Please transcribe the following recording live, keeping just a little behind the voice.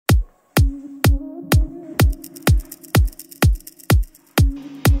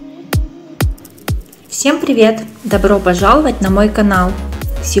Всем привет! Добро пожаловать на мой канал!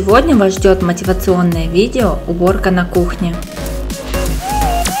 Сегодня вас ждет мотивационное видео «Уборка на кухне».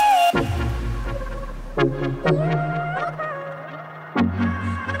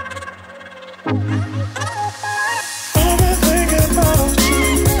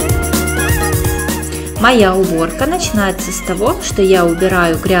 Моя уборка начинается с того, что я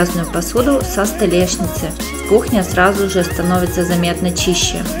убираю грязную посуду со столешницы. Кухня сразу же становится заметно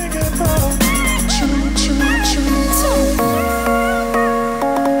чище.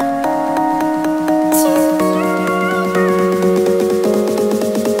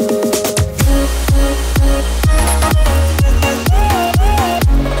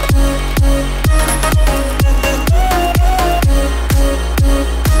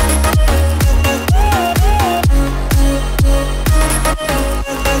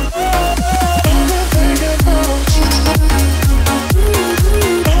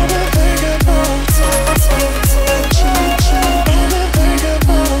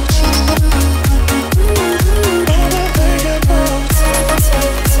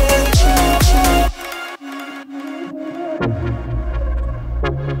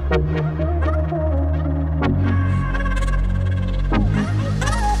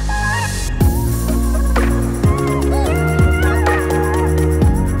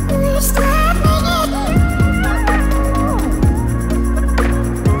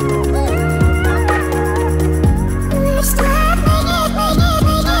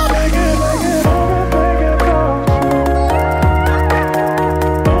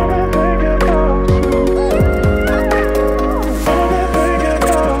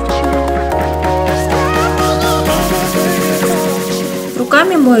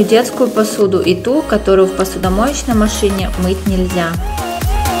 Руками мою детскую посуду и ту, которую в посудомоечной машине мыть нельзя.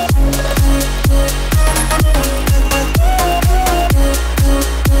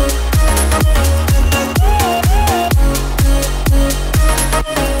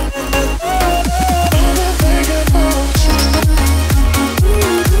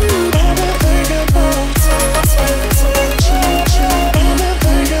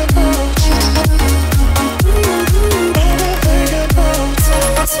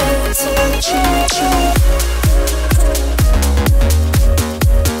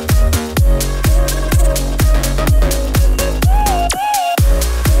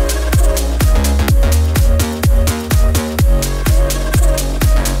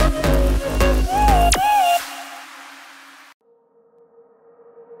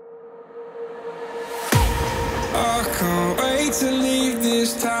 I can't wait to leave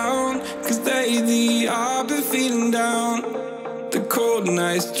this town, 'cause lately I've been feeling down. The cold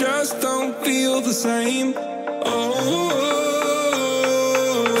nights just don't feel the same. Oh,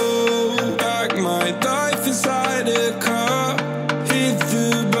 like my life inside a car, hit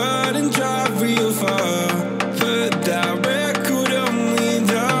the button, drive real far. Put that record on me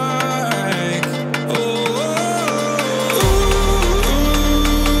like,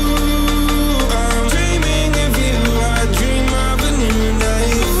 I'm dreaming of you, I dream of a new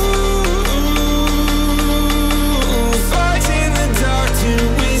night. Fight in the dark till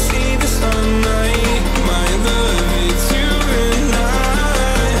we see the sunlight. My love, it's you and I.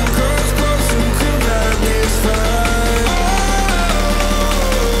 Close, close and cool like this fire.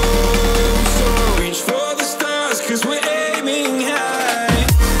 So reach for the stars, 'cause we're aiming high.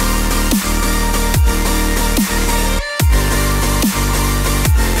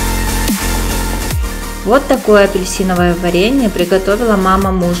 Вот такое апельсиновое варенье приготовила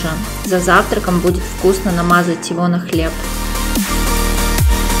мама мужа. За завтраком будет вкусно намазать его на хлеб.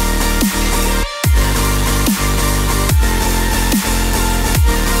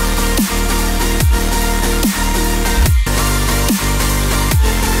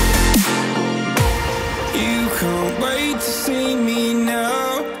 You can't wait to see me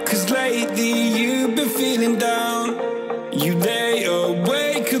now, 'cause lately you've been feeling down. You lay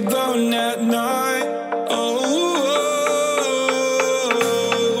awake alone at night. Oh,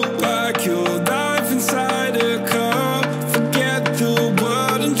 like your life inside a car.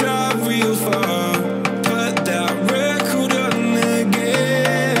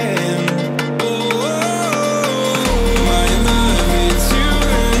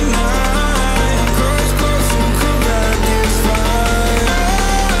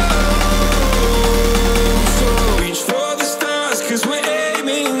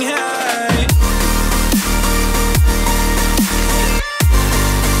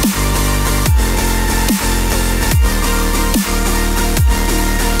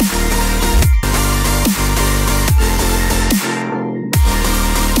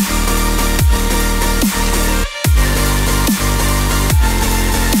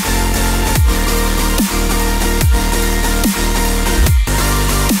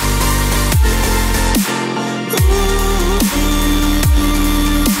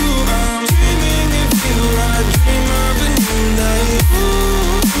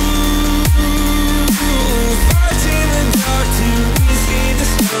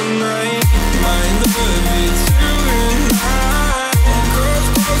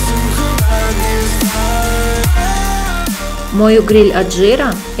 Мою гриль от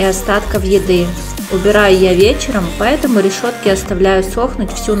жира и остатков еды. Убираю я вечером, поэтому решетки оставляю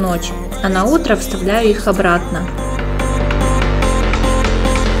сохнуть всю ночь, а на утро вставляю их обратно.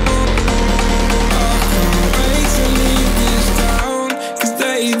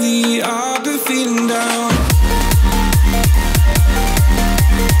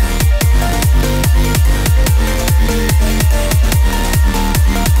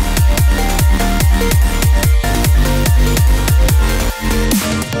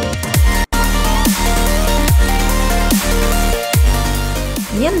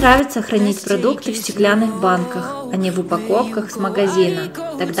 Мне нравится хранить продукты в стеклянных банках, а не в упаковках с магазина.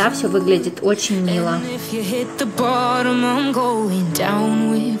 Тогда все выглядит очень мило.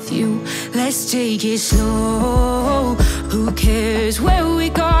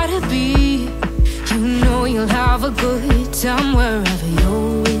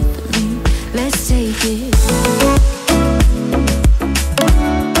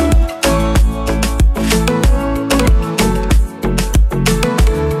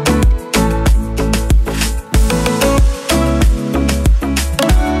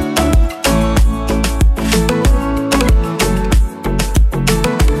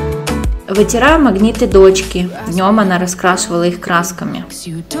 Вытираю магниты дочки. Днем она раскрашивала их красками.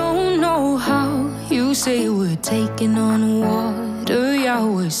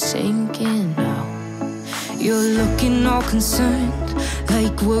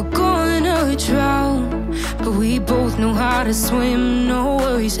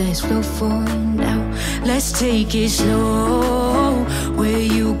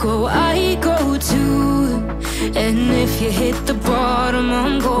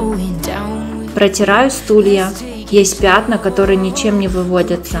 Протираю стулья. Есть пятна, которые ничем не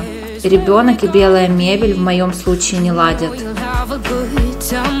выводятся. Ребенок и белая мебель в моем случае не ладят.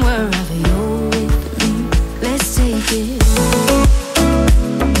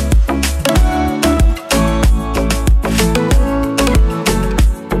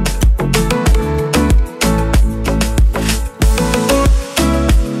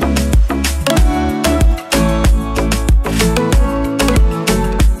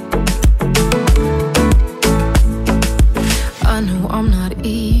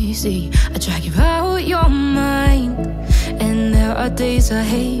 Days I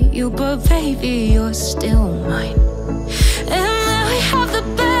hate you, but baby, you're still mine. And we have the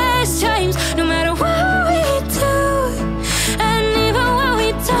best times, no matter what we do. And even when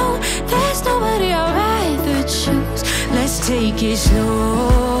we don't, there's nobody I'd rather choose. Let's take it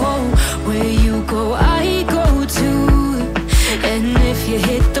slow. Where you go, I go too. And if you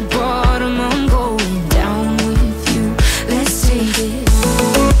hit the bottom, I'm going down with you. Let's take it.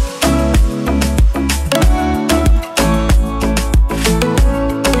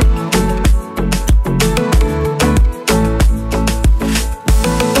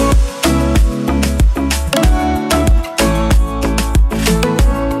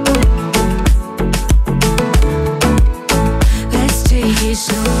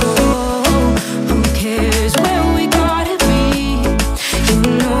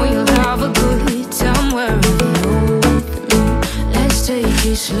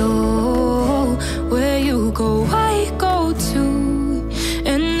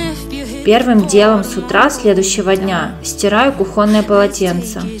 Первым делом с утра следующего дня стираю кухонное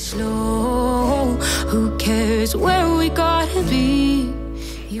полотенце.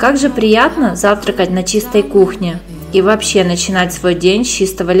 Как же приятно завтракать на чистой кухне и вообще начинать свой день с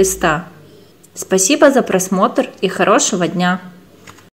чистого листа. Спасибо за просмотр и хорошего дня!